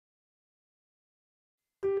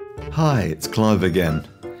Hi, it's Clive again.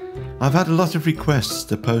 I've had a lot of requests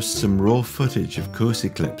to post some raw footage of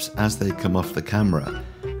Koosie clips as they come off the camera,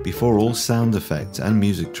 before all sound effects and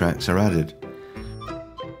music tracks are added.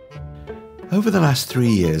 Over the last 3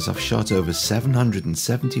 years I've shot over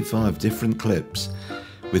 775 different clips,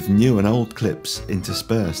 with new and old clips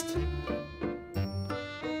interspersed.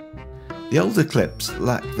 The older clips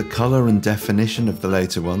lack the colour and definition of the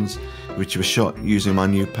later ones, which were shot using my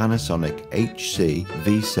new Panasonic HC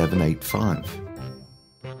V785.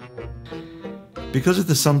 Because of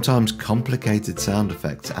the sometimes complicated sound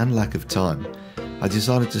effects and lack of time, I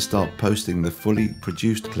decided to start posting the fully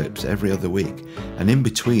produced clips every other week, and in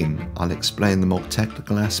between I'll explain the more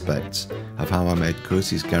technical aspects of how I made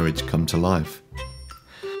Koosie's garage come to life.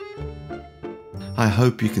 I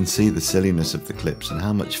hope you can see the silliness of the clips and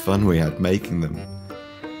how much fun we had making them.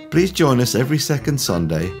 Please join us every second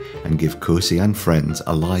Sunday and give Koosie and friends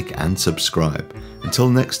a like and subscribe. Until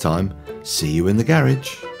next time, see you in the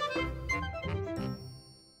garage.